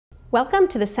Welcome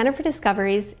to the Center for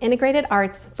Discovery's Integrated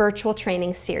Arts Virtual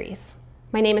Training Series.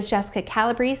 My name is Jessica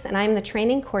Calabrese and I am the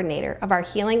training coordinator of our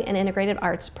Healing and Integrated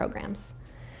Arts programs.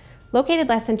 Located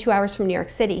less than 2 hours from New York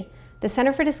City, the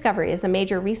Center for Discovery is a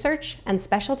major research and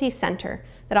specialty center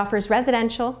that offers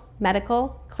residential,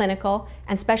 medical, clinical,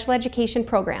 and special education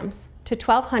programs to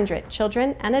 1,200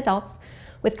 children and adults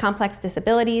with complex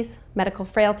disabilities, medical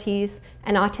frailties,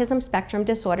 and autism spectrum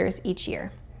disorders each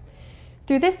year.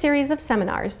 Through this series of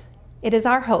seminars, it is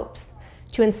our hopes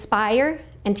to inspire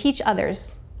and teach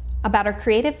others about our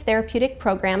creative therapeutic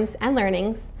programs and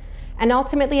learnings, and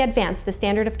ultimately advance the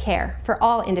standard of care for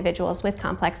all individuals with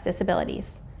complex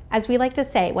disabilities. As we like to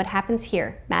say, what happens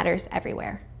here matters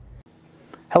everywhere.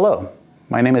 Hello,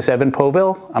 my name is Evan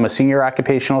Poville. I'm a senior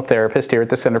occupational therapist here at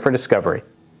the Center for Discovery.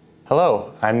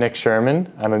 Hello, I'm Nick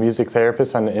Sherman. I'm a music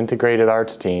therapist on the Integrated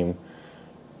Arts team.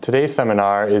 Today's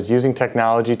seminar is Using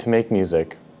Technology to Make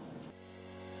Music.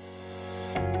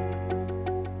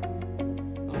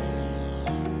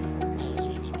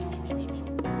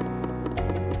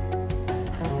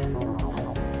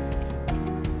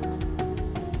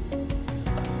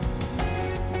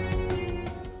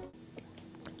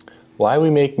 Why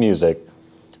we make music.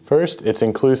 First, it's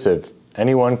inclusive.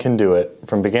 Anyone can do it,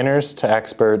 from beginners to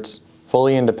experts,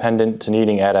 fully independent to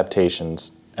needing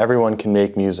adaptations. Everyone can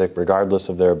make music regardless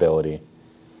of their ability.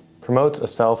 Promotes a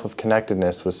self of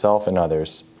connectedness with self and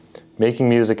others. Making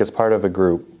music as part of a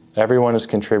group. Everyone is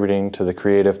contributing to the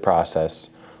creative process,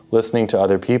 listening to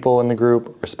other people in the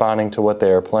group, responding to what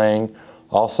they are playing,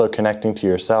 also connecting to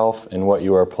yourself and what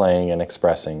you are playing and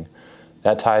expressing.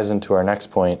 That ties into our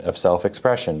next point of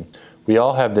self-expression. We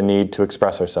all have the need to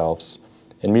express ourselves,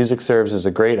 and music serves as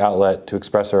a great outlet to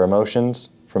express our emotions,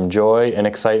 from joy and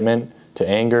excitement to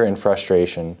anger and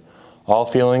frustration. All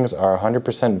feelings are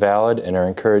 100% valid and are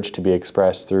encouraged to be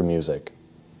expressed through music.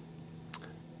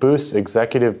 Boosts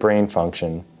executive brain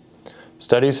function.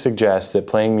 Studies suggest that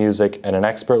playing music at an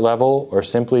expert level or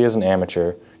simply as an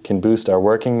amateur can boost our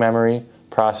working memory,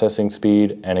 processing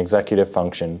speed, and executive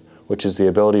function, which is the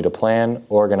ability to plan,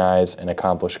 organize, and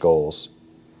accomplish goals.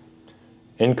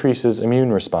 Increases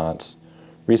immune response.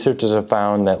 Researchers have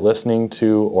found that listening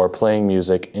to or playing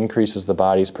music increases the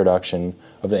body's production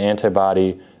of the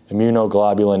antibody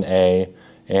immunoglobulin A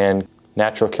and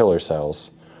natural killer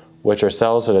cells, which are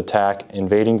cells that attack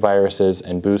invading viruses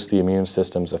and boost the immune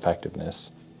system's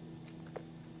effectiveness.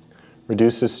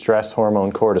 Reduces stress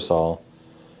hormone cortisol.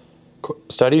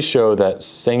 Studies show that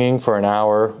singing for an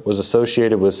hour was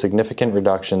associated with significant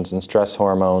reductions in stress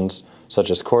hormones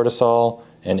such as cortisol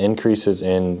and increases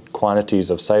in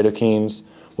quantities of cytokines,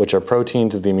 which are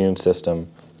proteins of the immune system,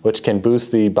 which can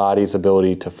boost the body's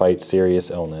ability to fight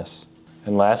serious illness.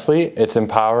 And lastly, it's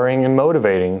empowering and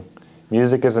motivating.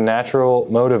 Music is a natural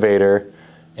motivator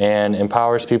and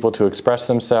empowers people to express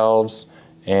themselves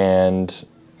and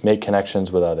make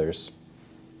connections with others.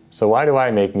 So why do I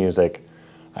make music?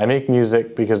 I make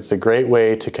music because it's a great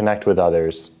way to connect with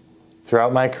others.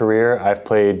 Throughout my career, I've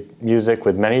played music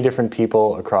with many different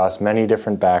people across many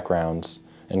different backgrounds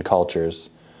and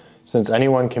cultures. Since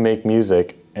anyone can make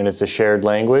music and it's a shared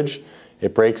language,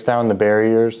 it breaks down the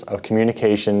barriers of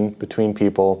communication between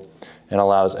people and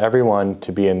allows everyone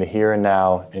to be in the here and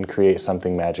now and create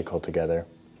something magical together.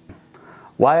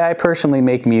 Why I personally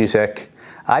make music.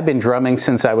 I've been drumming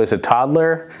since I was a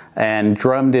toddler and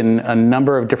drummed in a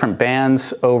number of different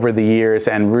bands over the years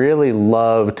and really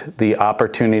loved the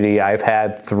opportunity I've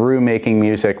had through making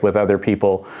music with other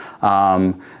people,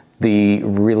 the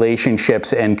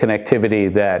relationships and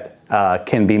connectivity that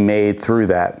can be made through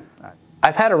that.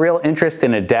 I've had a real interest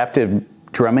in adaptive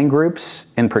drumming groups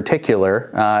in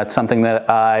particular. It's something that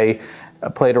I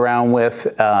played around with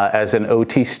as an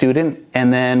OT student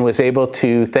and then was able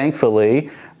to, thankfully,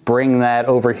 bring that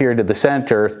over here to the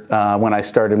center when I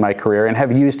started my career and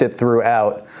have used it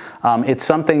throughout. It's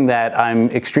something that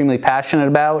I'm extremely passionate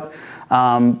about,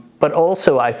 but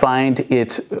also I find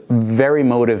it's very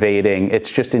motivating.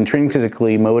 It's just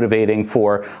intrinsically motivating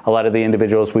for a lot of the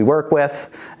individuals we work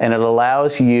with, and it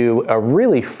allows you a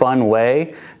really fun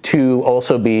way to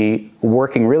also be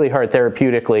working really hard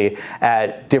therapeutically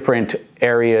at different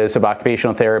areas of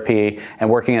occupational therapy and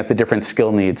working at the different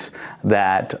skill needs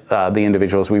that the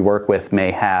individuals we work with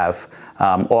may have.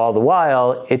 All the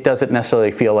while, it doesn't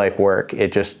necessarily feel like work,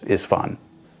 it just is fun.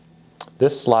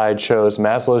 This slide shows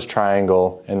Maslow's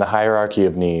triangle and the hierarchy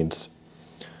of needs.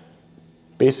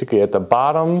 Basically, at the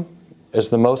bottom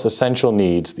is the most essential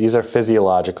needs. These are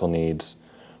physiological needs,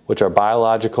 which are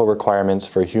biological requirements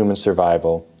for human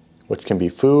survival, which can be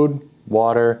food,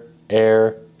 water,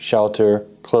 air, shelter,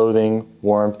 clothing,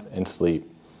 warmth, and sleep.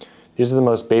 These are the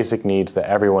most basic needs that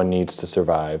everyone needs to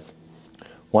survive.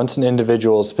 Once an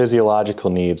individual's physiological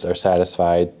needs are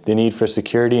satisfied, the need for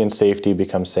security and safety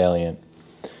becomes salient.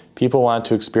 People want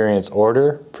to experience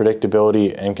order,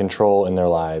 predictability, and control in their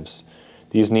lives.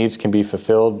 These needs can be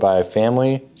fulfilled by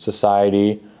family,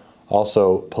 society,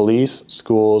 also police,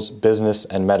 schools, business,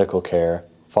 and medical care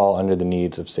fall under the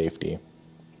needs of safety.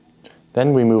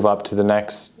 Then we move up to the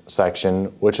next section,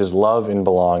 which is love and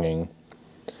belonging.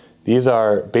 These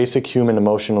are basic human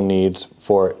emotional needs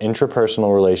for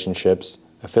intrapersonal relationships,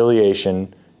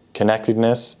 affiliation,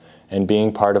 connectedness, and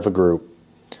being part of a group.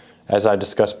 As I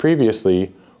discussed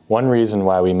previously, one reason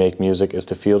why we make music is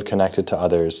to feel connected to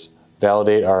others,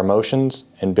 validate our emotions,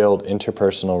 and build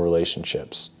interpersonal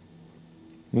relationships.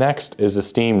 Next is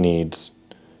esteem needs.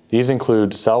 These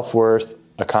include self-worth,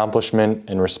 accomplishment,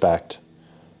 and respect.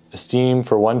 Esteem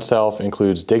for oneself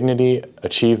includes dignity,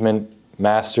 achievement,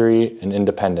 mastery, and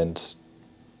independence.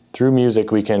 Through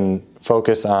music, we can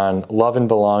focus on love and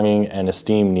belonging and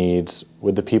esteem needs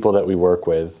with the people that we work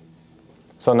with.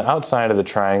 So on the outside of the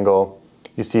triangle,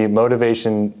 you see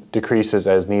motivation decreases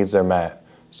as needs are met.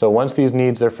 So once these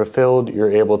needs are fulfilled,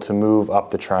 you're able to move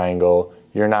up the triangle.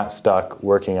 You're not stuck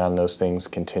working on those things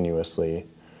continuously.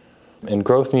 And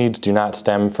growth needs do not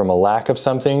stem from a lack of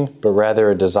something, but rather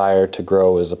a desire to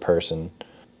grow as a person.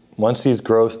 Once these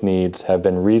growth needs have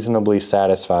been reasonably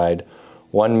satisfied,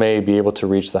 one may be able to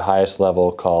reach the highest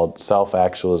level called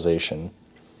self-actualization.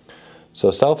 So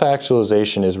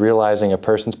self-actualization is realizing a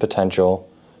person's potential,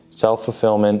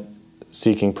 self-fulfillment,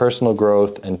 seeking personal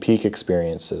growth, and peak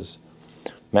experiences.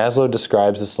 Maslow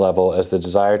describes this level as the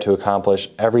desire to accomplish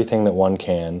everything that one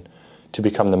can, to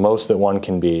become the most that one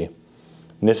can be.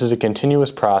 And this is a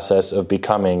continuous process of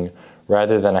becoming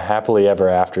rather than a happily ever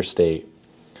after state.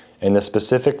 And the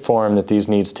specific form that these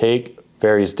needs take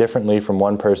varies differently from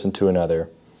one person to another.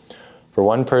 For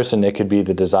one person, it could be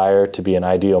the desire to be an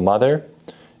ideal mother.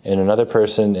 In another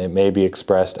person, it may be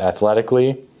expressed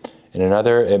athletically. In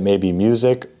another, it may be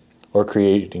music or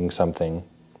creating something.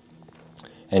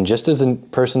 And just as a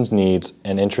person's needs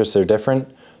and interests are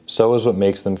different, so is what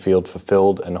makes them feel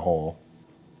fulfilled and whole.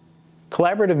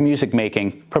 Collaborative music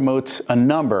making promotes a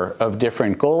number of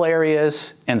different goal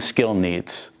areas and skill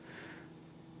needs.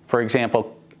 For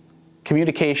example,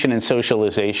 communication and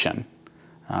socialization.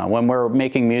 When we're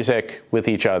making music with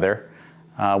each other,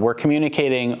 we're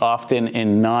communicating often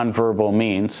in nonverbal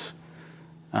means,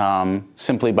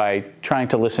 simply by trying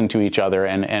to listen to each other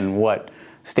and what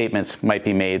statements might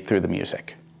be made through the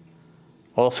music.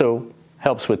 Also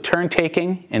helps with turn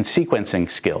taking and sequencing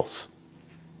skills.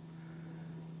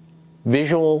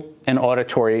 Visual and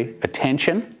auditory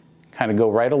attention kind of go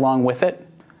right along with it.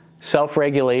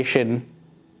 Self-regulation,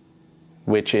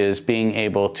 which is being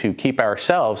able to keep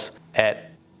ourselves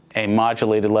at a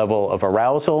modulated level of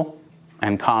arousal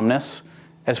and calmness,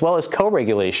 as well as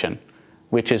co-regulation,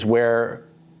 which is where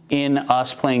in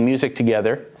us playing music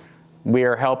together, we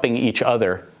are helping each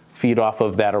other feed off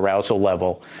of that arousal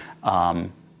level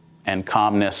and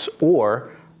calmness,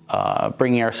 or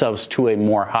bringing ourselves to a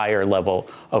more higher level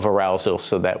of arousal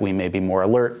so that we may be more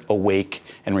alert, awake,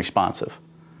 and responsive.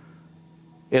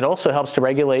 It also helps to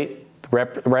regulate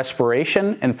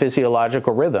respiration and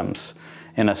physiological rhythms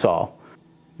in us all.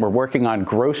 We're working on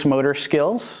gross motor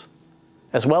skills,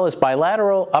 as well as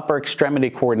bilateral upper extremity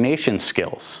coordination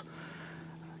skills.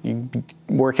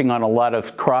 Working on a lot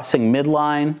of crossing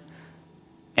midline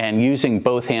and using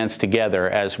both hands together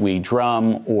as we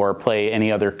drum or play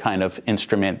any other kind of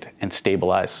instrument and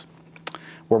stabilize.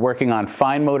 We're working on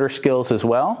fine motor skills as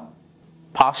well,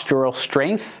 postural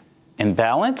strength and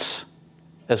balance,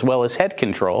 as well as head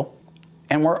control.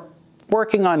 And we're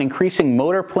working on increasing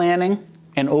motor planning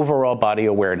and overall body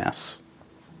awareness.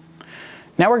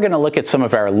 Now we're going to look at some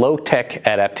of our low-tech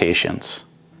adaptations,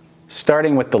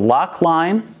 starting with the lock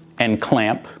line and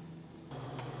clamp.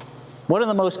 One of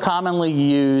the most commonly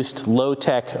used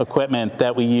low-tech equipment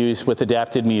that we use with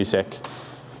adapted music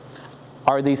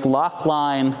are these lock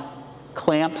line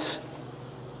clamps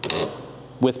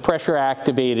with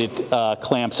pressure-activated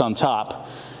clamps on top.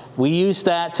 We use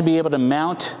that to be able to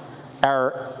mount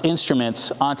our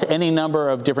instruments onto any number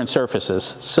of different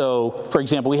surfaces. So, for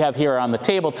example, we have here on the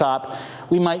tabletop,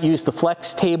 we might use the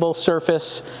flex table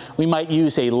surface, we might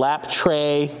use a lap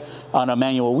tray on a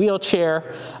manual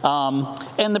wheelchair,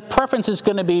 and the preference is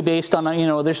going to be based on,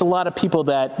 there's a lot of people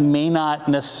that may not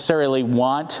necessarily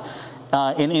want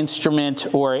an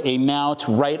instrument or a mount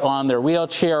right on their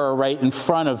wheelchair or right in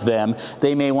front of them.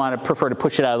 They may want to prefer to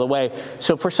push it out of the way.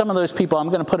 So for some of those people, I'm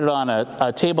going to put it on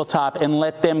a tabletop and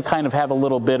let them kind of have a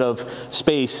little bit of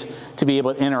space to be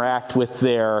able to interact with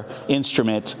their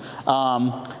instrument.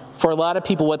 for a lot of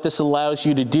people, what this allows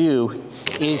you to do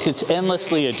is it's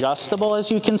endlessly adjustable, as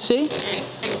you can see.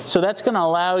 So that's going to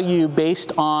allow you,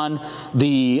 based on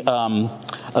the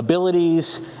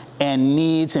abilities and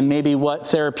needs and maybe what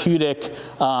therapeutic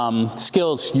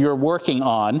skills you're working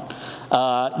on,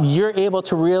 you're able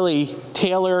to really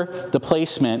tailor the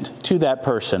placement to that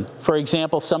person. For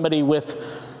example, somebody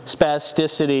with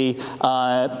spasticity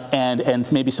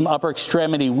and maybe some upper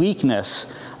extremity weakness,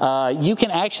 you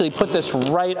can actually put this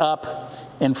right up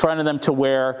in front of them to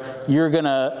where you're going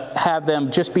to have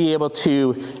them just be able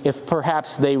to, if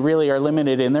perhaps they really are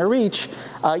limited in their reach,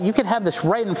 you can have this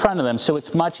right in front of them, so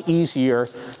it's much easier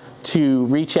to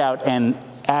reach out and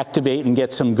activate and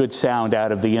get some good sound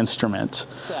out of the instrument.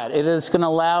 It is going to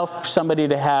allow somebody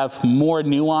to have more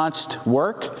nuanced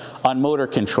work on motor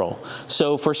control.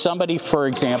 So for somebody, for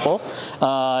example,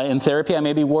 in therapy, I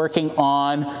may be working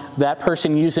on that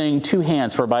person using two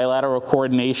hands for bilateral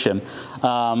coordination.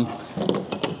 I'm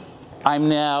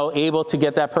now able to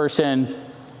get that person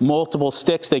multiple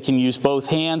sticks. They can use both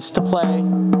hands to play,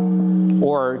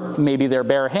 or maybe their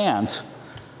bare hands.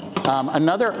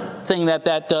 Another thing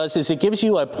that does is it gives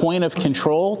you a point of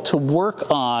control to work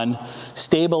on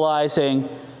stabilizing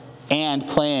and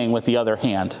playing with the other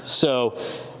hand. So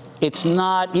it's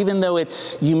not, even though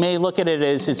you may look at it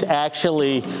as it's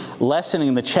actually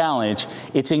lessening the challenge,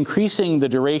 it's increasing the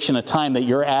duration of time that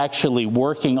you're actually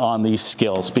working on these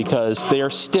skills, because they're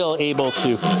still able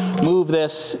to move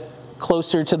this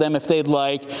closer to them if they'd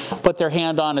like, put their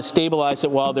hand on to stabilize it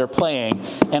while they're playing,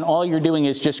 and all you're doing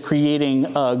is just creating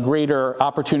a greater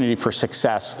opportunity for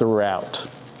success throughout.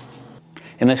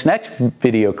 In this next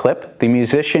video clip, the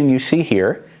musician you see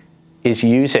here is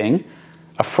using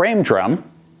a frame drum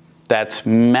that's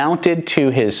mounted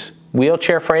to his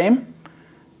wheelchair frame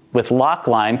with lock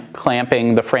line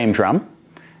clamping the frame drum,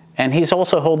 and he's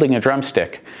also holding a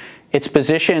drumstick. It's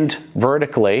positioned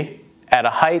vertically at a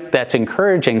height that's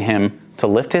encouraging him to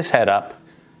lift his head up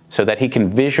so that he can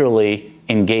visually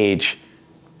engage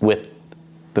with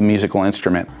the musical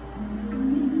instrument.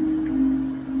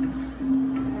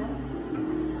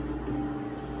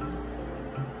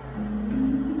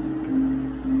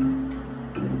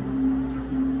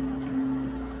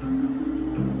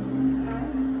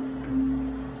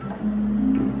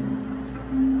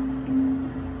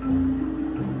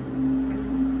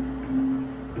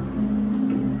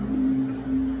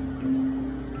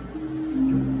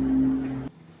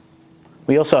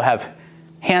 We also have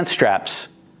hand straps,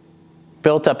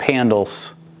 built-up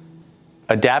handles,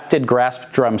 adapted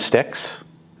grasp drumsticks,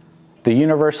 the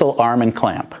universal arm and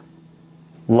clamp,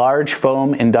 large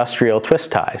foam industrial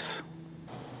twist ties.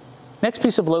 Next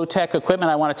piece of low-tech equipment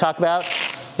I want to talk about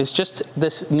is just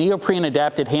this neoprene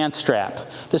adapted hand strap.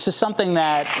 This is something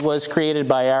that was created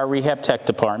by our rehab tech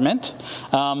department.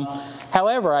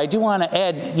 However, I do want to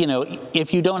add,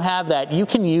 if you don't have that, you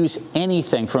can use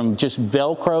anything from just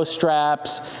Velcro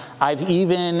straps. I've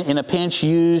even, in a pinch,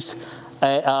 used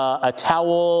a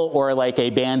towel or like a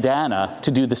bandana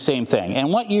to do the same thing.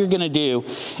 And what you're going to do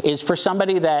is, for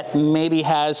somebody that maybe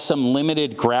has some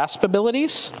limited grasp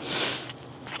abilities,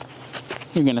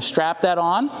 you're going to strap that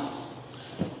on.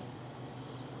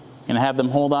 You're going to have them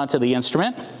hold on to the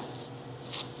instrument.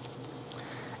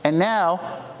 And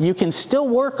now you can still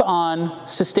work on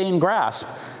sustained grasp,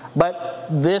 but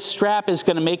this strap is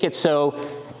going to make it so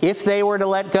if they were to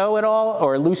let go at all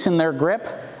or loosen their grip,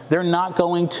 they're not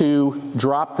going to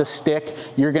drop the stick.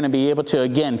 You're going to be able to,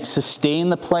 again, sustain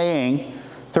the playing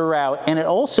throughout, and it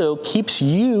also keeps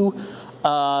you,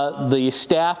 the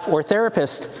staff or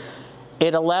therapist,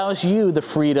 it allows you the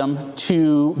freedom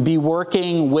to be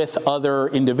working with other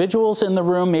individuals in the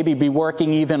room, maybe be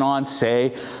working even on, say,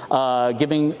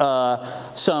 giving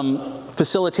some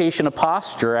facilitation of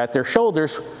posture at their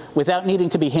shoulders without needing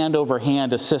to be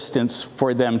hand-over-hand assistance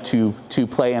for them to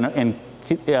play and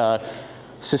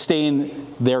sustain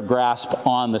their grasp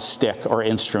on the stick or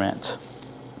instrument.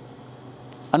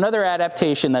 Another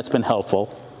adaptation that's been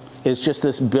helpful is just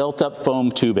this built-up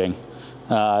foam tubing.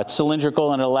 It's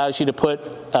cylindrical, and it allows you to put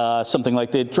something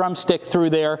like the drumstick through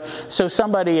there. So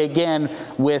somebody, again,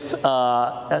 with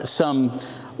some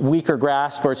weaker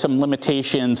grasp or some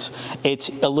limitations, it's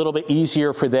a little bit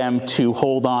easier for them to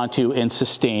hold on to and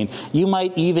sustain. You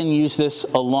might even use this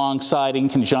alongside, in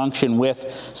conjunction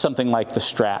with something like the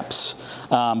straps.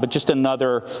 But just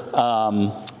another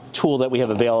tool that we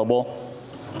have available.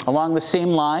 Along the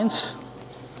same lines,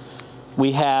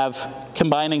 we have,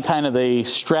 combining kind of the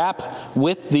strap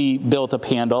with the built-up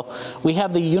handle, we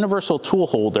have the universal tool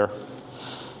holder.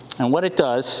 And what it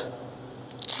does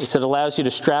is it allows you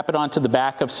to strap it onto the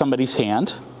back of somebody's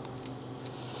hand.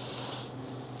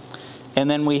 And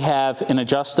then we have an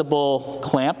adjustable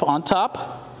clamp on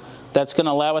top that's going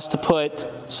to allow us to put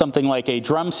something like a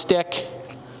drumstick,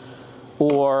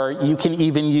 or you can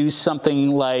even use something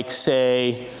like,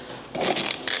 say,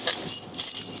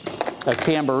 a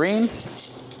tambourine,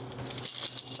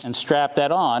 and strap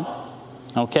that on,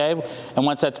 okay? And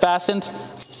once that's fastened,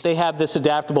 they have this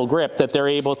adaptable grip that they're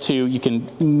able to, you can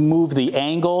move the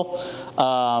angle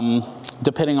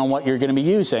depending on what you're going to be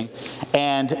using.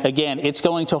 And again, it's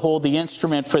going to hold the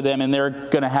instrument for them, and they're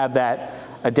going to have that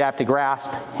adaptive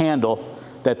grasp handle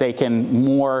that they can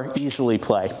more easily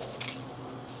play.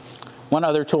 One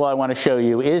other tool I want to show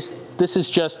you is, this is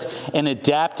just an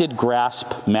adapted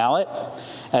grasp mallet.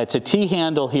 It's a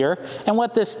T-handle here, and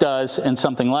what this does, and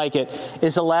something like it,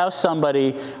 is allow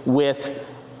somebody with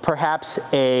perhaps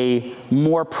a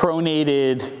more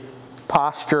pronated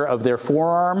posture of their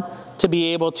forearm to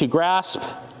be able to grasp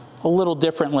a little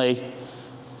differently,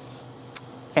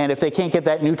 and if they can't get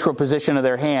that neutral position of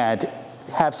their hand,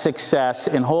 have success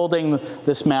in holding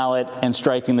this mallet and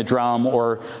striking the drum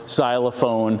or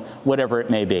xylophone, whatever it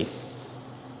may be.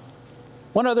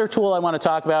 One other tool I want to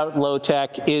talk about, low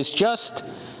tech, is just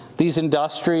these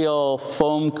industrial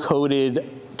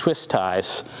foam-coated twist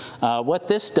ties. What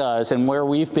this does, and where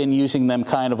we've been using them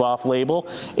kind of off-label,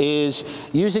 is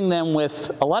using them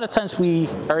with, a lot of times we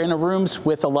are in rooms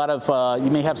with a lot of, you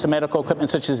may have some medical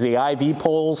equipment such as the IV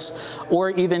poles,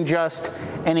 or even just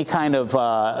any kind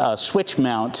of switch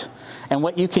mount. And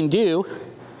what you can do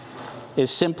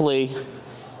is simply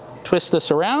twist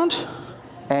this around,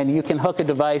 and you can hook a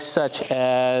device such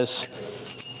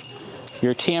as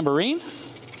your tambourine.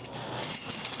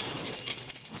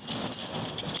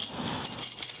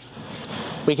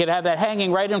 We could have that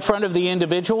hanging right in front of the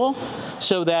individual,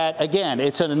 so that, again,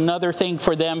 it's another thing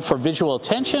for them for visual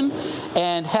attention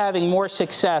and having more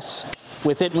success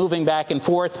with it moving back and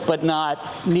forth, but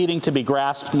not needing to be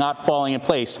grasped, not falling in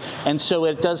place. And so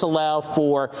it does allow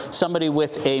for somebody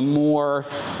with a more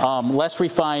less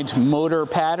refined motor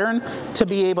pattern to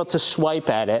be able to swipe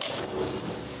at it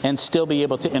and still be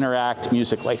able to interact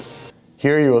musically.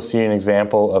 Here you will see an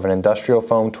example of an industrial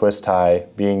foam twist tie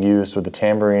being used with a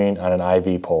tambourine on an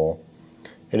IV pole.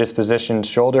 It is positioned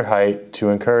shoulder height to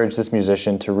encourage this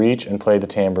musician to reach and play the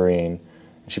tambourine.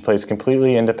 She plays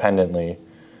completely independently.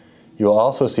 You will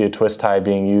also see a twist tie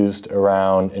being used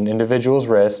around an individual's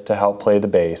wrist to help play the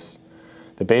bass.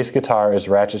 The bass guitar is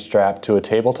ratchet strapped to a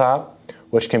tabletop,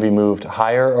 which can be moved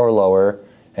higher or lower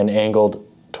and angled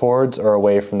towards or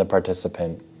away from the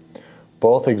participant.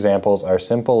 Both examples are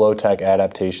simple low-tech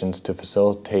adaptations to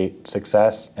facilitate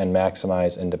success and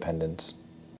maximize independence.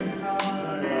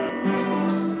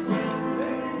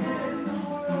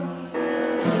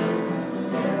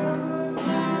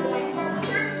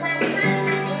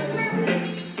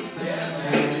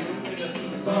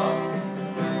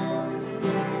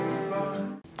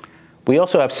 We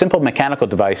also have simple mechanical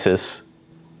devices,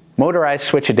 motorized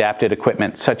switch-adapted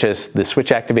equipment such as the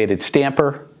switch-activated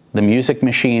stamper, the music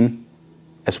machine,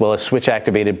 as well as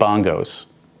switch-activated bongos.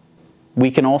 We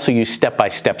can also use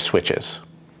step-by-step switches.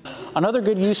 Another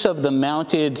good use of the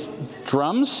mounted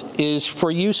drums is for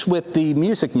use with the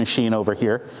music machine over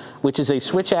here, which is a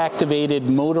switch-activated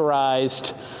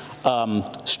motorized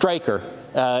striker.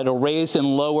 It'll raise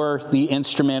and lower the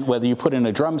instrument, whether you put in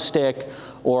a drumstick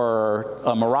or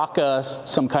a maraca,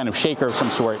 some kind of shaker of some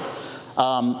sort.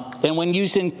 And when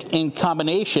used in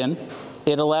combination,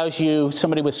 it allows you,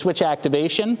 somebody with switch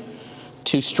activation,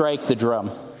 to strike the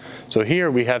drum. So here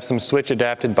we have some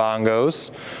switch-adapted bongos.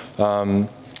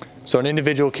 So an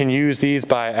individual can use these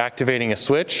by activating a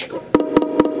switch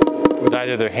with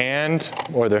either their hand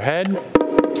or their head,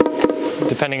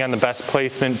 depending on the best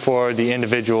placement for the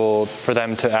individual for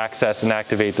them to access and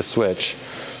activate the switch.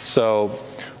 So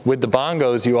with the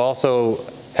bongos, you also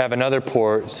have another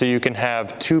port, so you can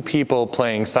have two people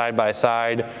playing side by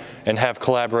side and have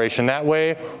collaboration that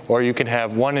way, or you can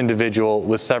have one individual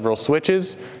with several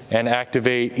switches and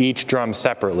activate each drum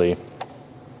separately.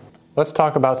 Let's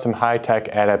talk about some high-tech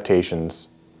adaptations.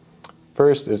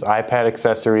 First is iPad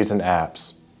accessories and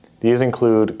apps. These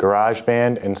include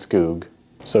GarageBand and Skoog.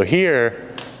 So here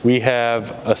we have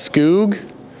a Skoog,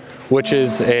 which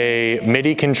is a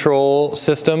MIDI control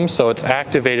system, so it's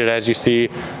activated, as you see,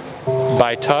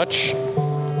 by touch.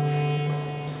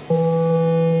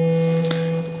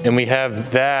 And we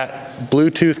have that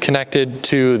Bluetooth connected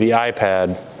to the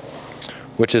iPad,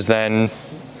 which is then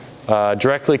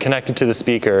directly connected to the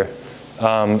speaker.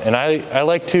 And I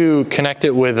like to connect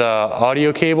it with an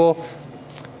audio cable,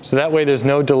 so that way there's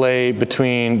no delay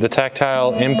between the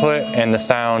tactile input and the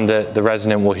sound that the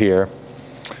resident will hear.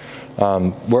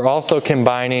 We're also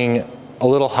combining a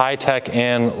little high-tech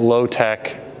and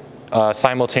low-tech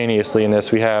simultaneously in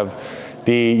this. We have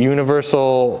the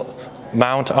universal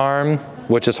mount arm,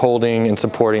 which is holding and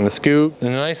supporting the Skoog.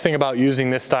 And the nice thing about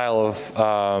using this style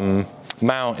of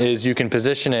mount is you can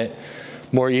position it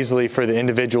more easily for the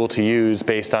individual to use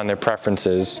based on their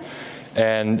preferences.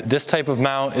 And this type of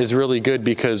mount is really good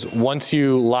because once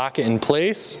you lock it in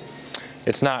place,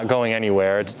 it's not going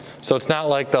anywhere. So it's not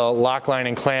like the lock line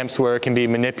and clamps where it can be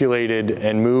manipulated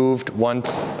and moved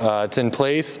once it's in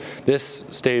place. This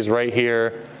stays right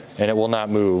here and it will not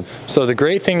move. So the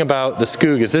great thing about the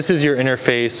Skoog is this is your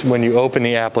interface when you open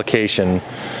the application.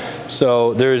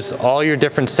 So there's all your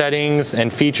different settings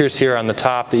and features here on the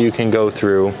top that you can go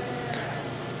through.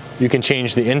 You can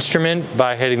change the instrument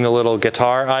by hitting the little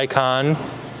guitar icon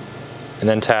and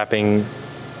then tapping,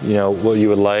 you know, what you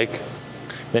would like.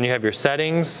 Then you have your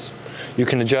settings. You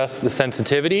can adjust the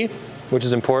sensitivity, which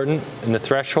is important, and the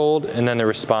threshold, and then the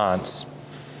response.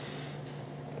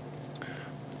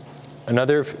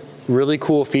 Another really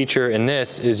cool feature in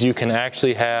this is you can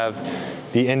actually have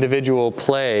the individual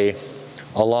play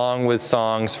along with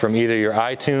songs from either your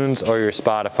iTunes or your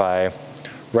Spotify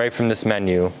right from this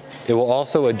menu. It will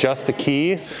also adjust the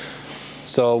keys.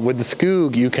 So with the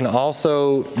Skoog, you can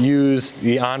also use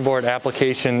the onboard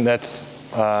application that's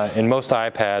in most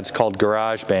iPads called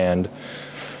GarageBand.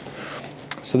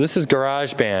 So this is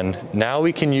GarageBand. Now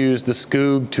we can use the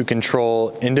Skoog to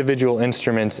control individual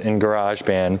instruments in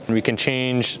GarageBand. We can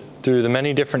change through the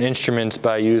many different instruments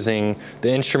by using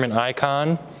the instrument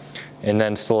icon and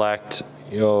then select,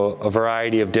 you know, a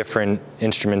variety of different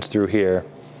instruments through here.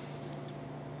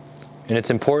 And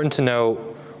it's important to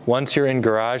note, once you're in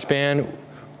GarageBand,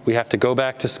 we have to go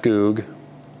back to Skoog,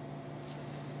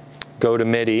 go to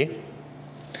MIDI,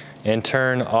 and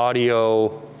turn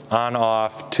audio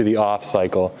on-off to the off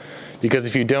cycle. Because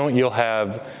if you don't, you'll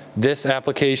have this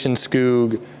application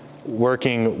Skoog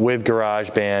working with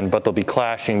GarageBand, but they'll be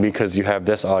clashing because you have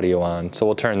this audio on. So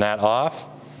we'll turn that off,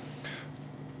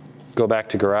 go back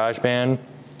to GarageBand,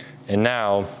 and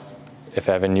now, if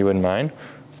Evan, you wouldn't mind,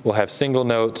 we'll have single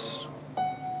notes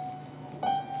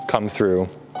come through.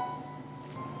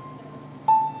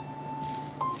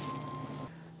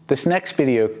 This next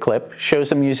video clip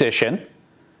shows a musician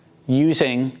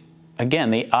using,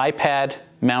 again, the iPad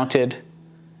mounted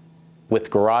with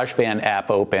GarageBand app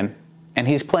open, and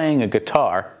he's playing a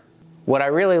guitar. What I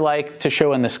really like to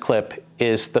show in this clip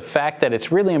is the fact that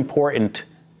it's really important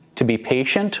to be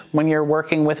patient when you're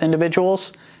working with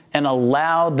individuals and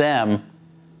allow them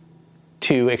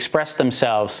to express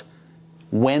themselves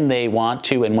when they want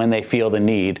to and when they feel the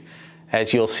need,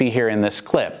 as you'll see here in this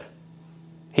clip.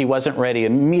 He wasn't ready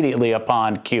immediately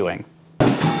upon cueing.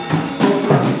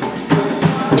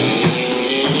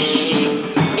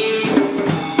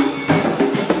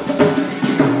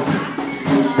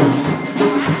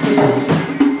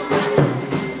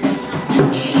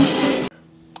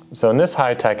 So in this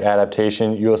high-tech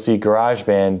adaptation, you will see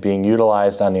GarageBand being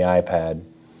utilized on the iPad.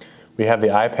 We have the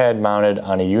iPad mounted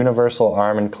on a universal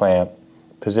arm and clamp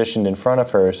positioned in front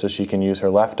of her so she can use her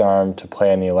left arm to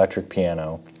play on the electric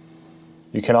piano.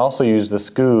 You can also use the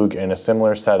Skoog in a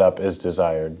similar setup as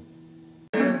desired.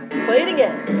 Play it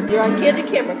again. You're on candid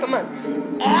camera. Come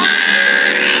on. Nice!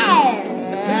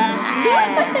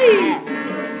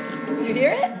 Did you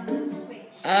hear it?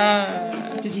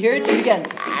 Did you hear it? Do it again.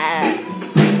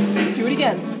 Do it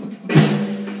again.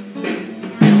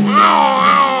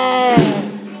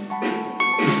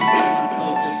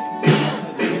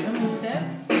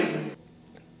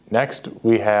 Next,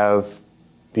 we have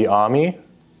the AMI,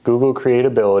 Google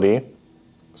Creatability,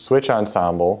 Switch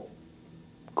Ensemble,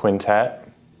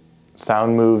 Quintet,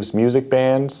 Sound Moves Music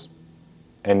Bands,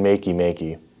 and Makey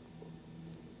Makey.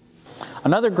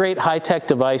 Another great high-tech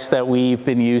device that we've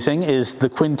been using is the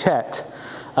Quintet.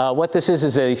 What this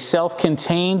is a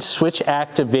self-contained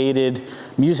switch-activated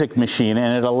music machine,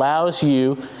 and it allows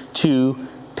you to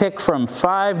pick from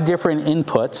 5 different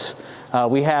inputs.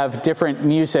 We have different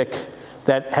music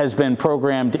that has been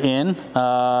programmed in.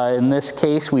 In this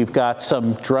case, we've got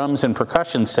some drums and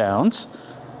percussion sounds.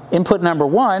 Input number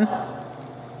 1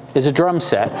 is a drum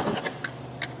set.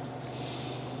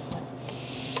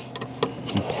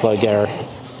 Plug our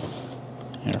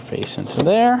interface into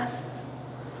there.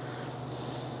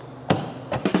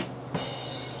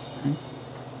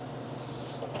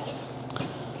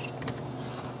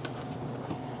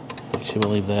 Actually, we'll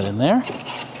leave that in there.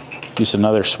 Use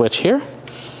another switch here.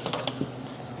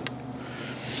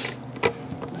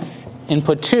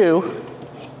 Input 2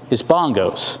 is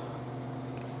bongos.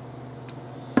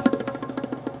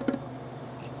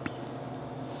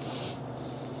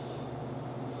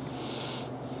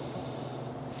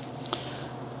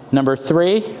 Number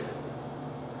 3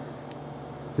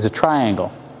 is a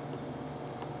triangle.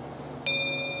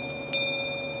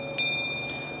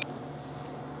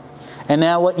 And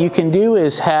now what you can do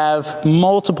is have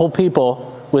multiple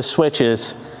people with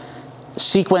switches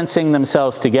sequencing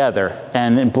themselves together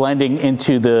and blending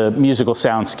into the musical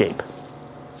soundscape.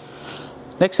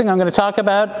 Next thing I'm going to talk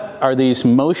about are these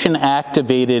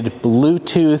motion-activated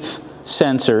Bluetooth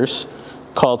sensors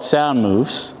called Sound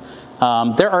Moves.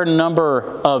 There are a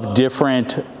number of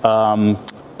different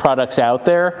products out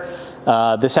there.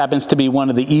 This happens to be one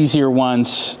of the easier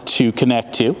ones to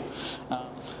connect to.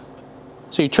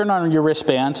 So you turn on your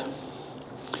wristband,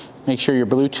 make sure your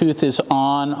Bluetooth is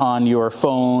on your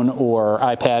phone or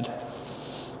iPad,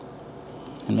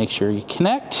 and make sure you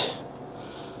connect.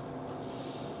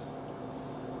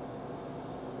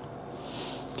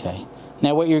 Okay,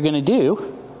 now what you're going to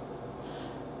do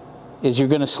is you're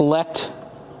going to select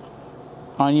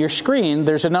on your screen,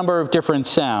 there's a number of different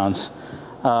sounds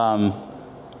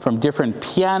from different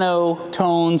piano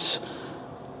tones,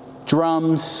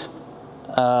 drums,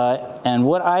 and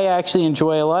what I actually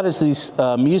enjoy a lot is these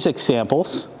music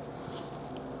samples.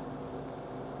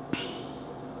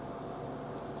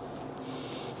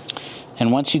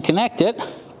 And once you connect it,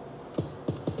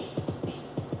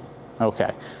 okay,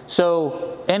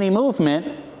 so any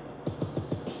movement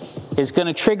is going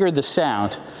to trigger the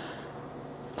sound.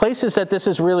 Places that this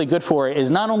is really good for is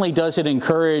not only does it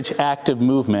encourage active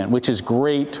movement, which is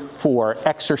great for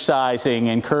exercising,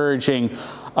 encouraging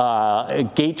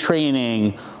gait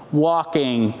training,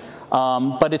 walking,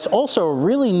 but it's also a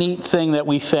really neat thing that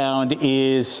we found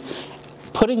is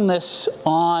putting this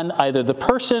on either the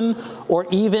person or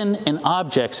even an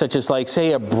object, such as like,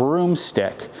 say, a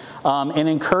broomstick, and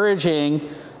encouraging,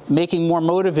 making more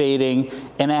motivating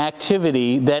an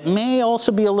activity that may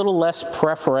also be a little less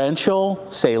preferential,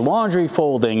 say laundry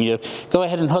folding. You go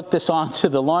ahead and hook this onto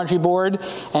the laundry board,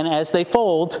 and as they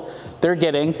fold, they're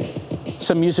getting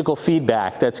some musical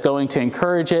feedback that's going to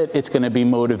encourage it. It's going to be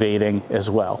motivating as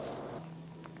well.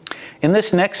 In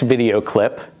this next video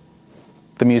clip,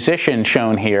 the musician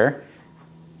shown here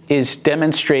is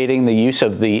demonstrating the use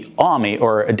of the AUMI,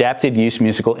 or Adapted Use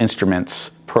Musical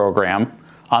Instruments program,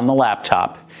 on the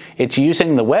laptop. It's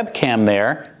using the webcam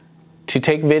there to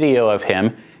take video of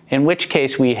him, in which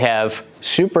case we have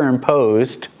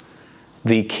superimposed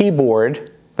the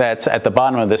keyboard that's at the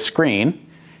bottom of the screen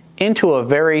into a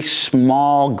very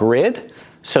small grid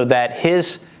so that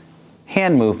his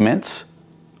hand movements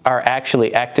are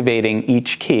actually activating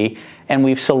each key, and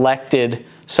we've selected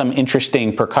some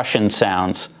interesting percussion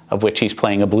sounds of which he's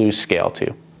playing a blues scale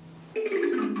to.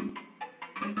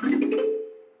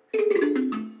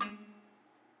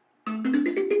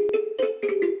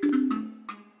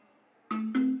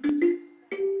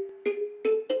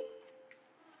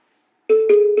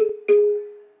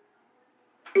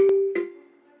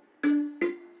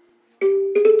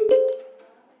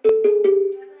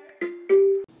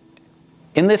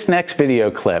 In this next video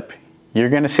clip, you're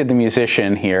going to see the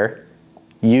musician here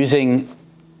using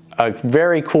a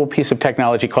very cool piece of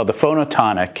technology called the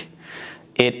Phonotonic.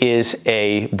 It is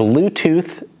a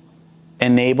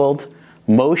Bluetooth-enabled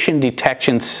motion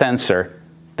detection sensor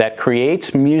that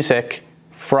creates music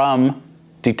from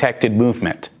detected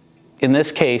movement. In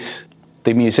this case,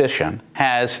 the musician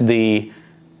has the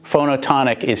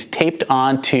Phonotonic is taped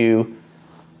onto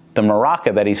the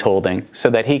maraca that he's holding so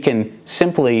that he can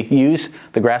simply use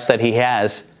the grasp that he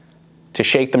has to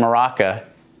shake the maraca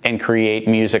and create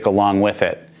music along with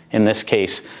it. In this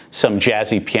case, some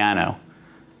jazzy piano.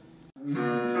 If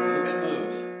it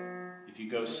moves, if you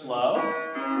go slow, it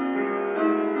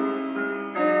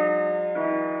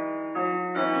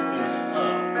goes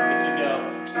slow. If you go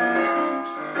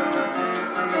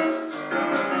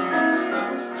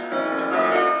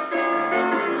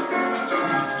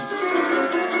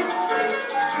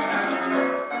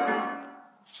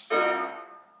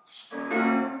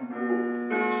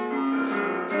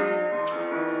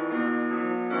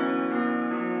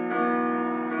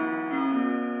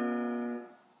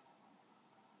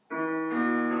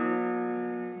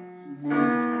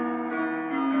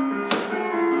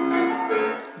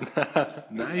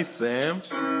Nice, Sam.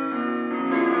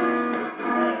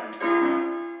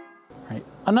 Right.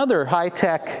 Another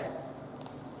high-tech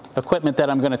equipment that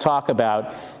I'm going to talk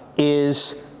about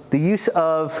is the use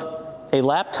of a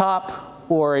laptop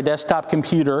or a desktop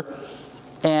computer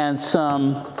and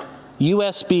some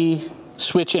USB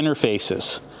switch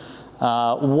interfaces.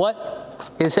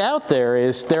 What is out there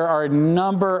is there are a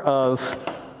number of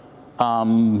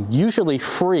usually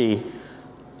free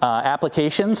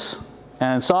applications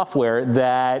and software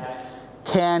that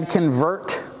can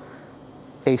convert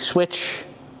a switch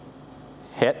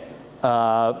hit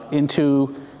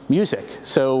into music.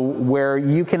 So where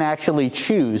you can actually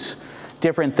choose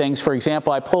different things. For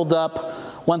example, I pulled up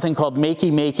one thing called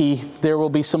Makey Makey. There will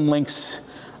be some links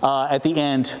at the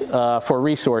end for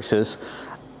resources.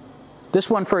 This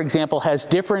one, for example, has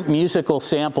different musical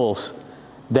samples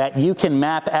that you can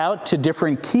map out to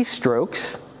different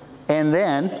keystrokes and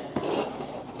then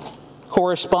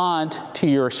correspond to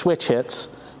your switch hits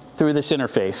through this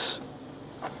interface.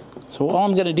 So all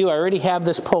I'm going to do, I already have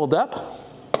this pulled up.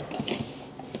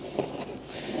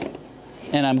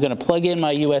 And I'm going to plug in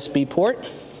my USB port,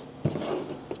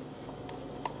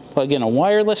 plug in a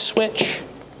wireless switch,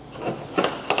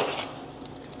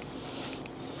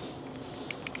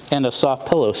 and a soft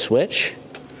pillow switch.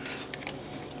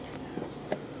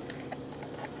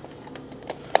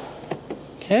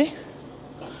 Okay.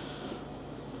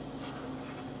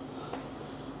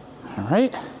 All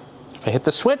right. If I hit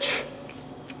the switch,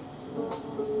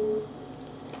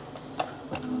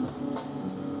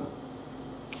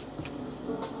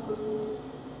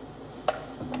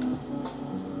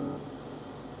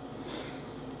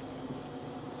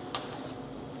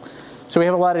 so we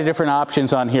have a lot of different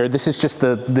options on here. This is just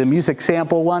the music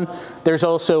sample one. There's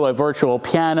also a virtual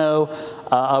piano,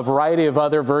 a variety of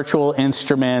other virtual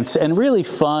instruments, and really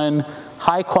fun,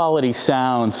 high quality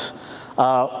sounds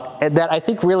that I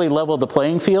think really level the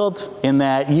playing field in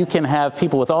that you can have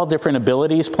people with all different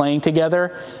abilities playing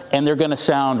together and they're gonna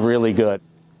sound really good.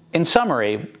 In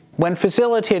summary, when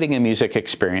facilitating a music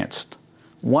experience,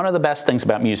 one of the best things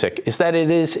about music is that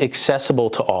it is accessible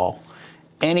to all.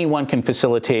 Anyone can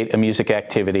facilitate a music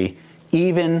activity,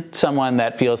 even someone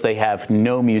that feels they have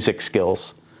no music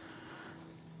skills.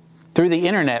 Through the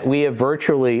internet, we have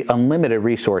virtually unlimited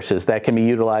resources that can be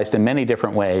utilized in many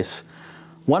different ways.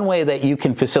 One way that you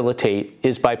can facilitate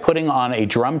is by putting on a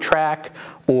drum track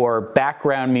or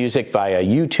background music via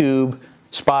YouTube,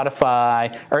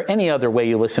 Spotify, or any other way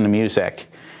you listen to music.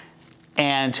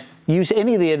 And use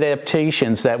any of the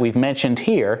adaptations that we've mentioned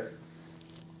here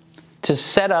to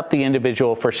set up the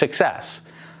individual for success.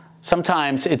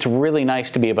 Sometimes it's really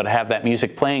nice to be able to have that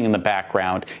music playing in the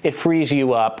background. It frees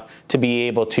you up to be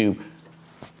able to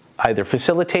either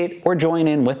facilitate or join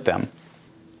in with them.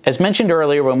 As mentioned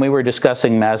earlier when we were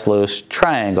discussing Maslow's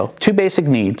triangle, two basic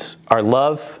needs are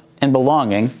love and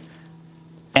belonging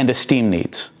and esteem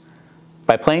needs.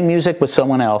 By playing music with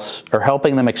someone else or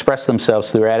helping them express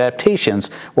themselves through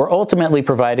adaptations, we're ultimately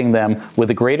providing them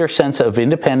with a greater sense of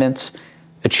independence,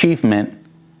 achievement,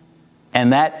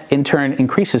 and that in turn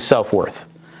increases self-worth.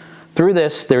 Through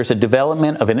this, there's a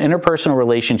development of an interpersonal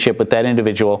relationship with that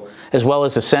individual, as well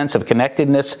as a sense of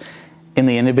connectedness in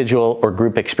the individual or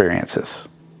group experiences.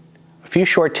 A few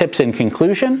short tips in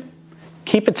conclusion: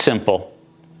 keep it simple.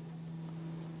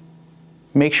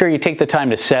 Make sure you take the time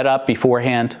to set up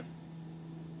beforehand.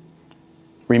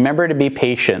 Remember to be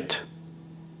patient.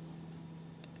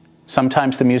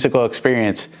 Sometimes the musical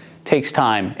experience takes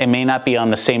time. It may not be on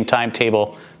the same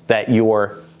timetable that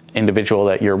your individual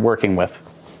that you're working with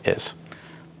is.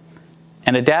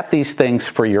 And adapt these things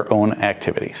for your own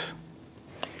activities.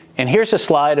 And here's a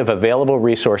slide of available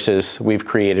resources we've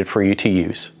created for you to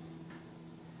use.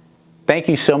 Thank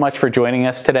you so much for joining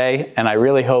us today, and I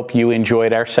really hope you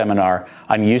enjoyed our seminar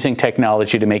on using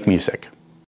technology to make music.